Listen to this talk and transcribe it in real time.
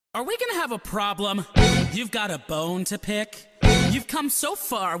Are we gonna have a problem? You've got a bone to pick? You've come so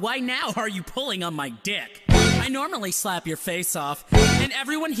far, why now are you pulling on my dick? I normally slap your face off, and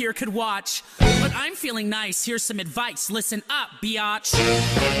everyone here could watch. But I'm feeling nice, here's some advice, listen up, biatch.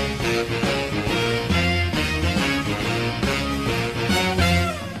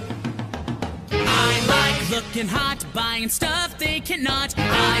 Looking hot, buying stuff they cannot.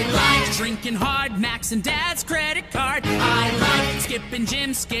 I like drinking hard, maxing dad's credit card. I like skipping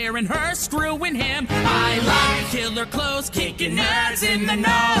gym, scaring her, screwing him. I like killer clothes, kicking nerds in the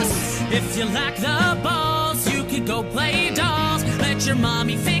nose. If you lack the balls, you could go play dolls. Let your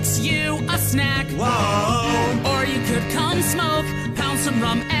mommy fix you a snack. Whoa. Or you could come smoke, pound some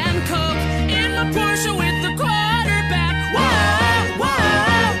rum and coke in the Porsche with the quarterback. Whoa,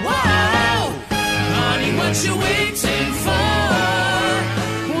 whoa, whoa. Honey, what you waiting for?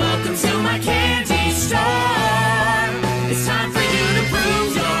 Welcome to my candy store. It's time for you to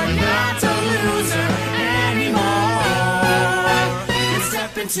prove you're not a loser anymore. And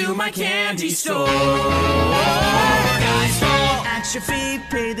step into my candy store. Guys, fall At your feet,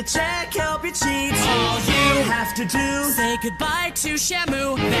 pay the check, help you cheat. all you Have to do, say goodbye to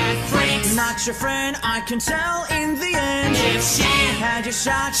Shamu, that freak. not your friend, I can tell in the end. If she Had your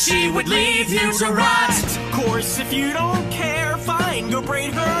shot, she would leave you to rot. Course, if you don't care, fine, go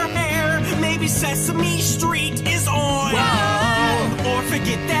braid her hair. Maybe Sesame Street is on. Whoa. Or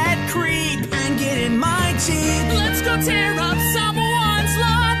forget that creep. and get in my Jeep. Let's go tear up someone's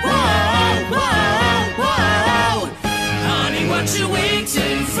lawn. Whoa, whoa, whoa. Honey, what you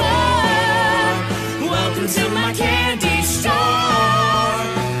waiting for? Welcome to my candy store.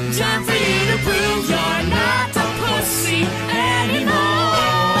 Time for you to prove you're not a pussy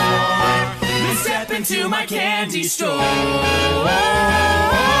anymore. Then step into my candy store.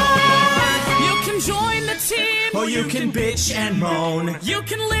 You can join the team, Or you can bitch and moan, you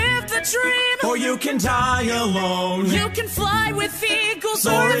can live the dream, or you can die alone. you can fly with eagles,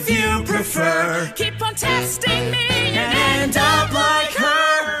 Or if you prefer, keep on testing me and end up like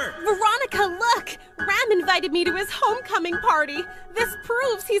her. Veronica, look! Ram invited me to his homecoming party. This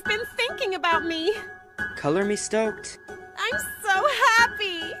proves he's been thinking about me. Color me stoked. I'm so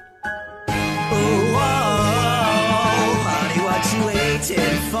happy. Ooh, whoa, honey, what you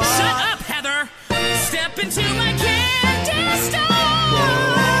waiting for? Shut up, Heather! Step into my candy store!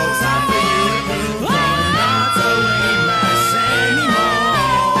 Whoa, time for you to prove you're not a lame mess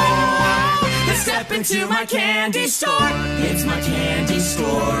anymore. Let's step into my candy store. It's my candy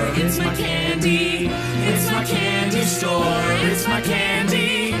store. It's my candy. It's my candy store. It's my candy.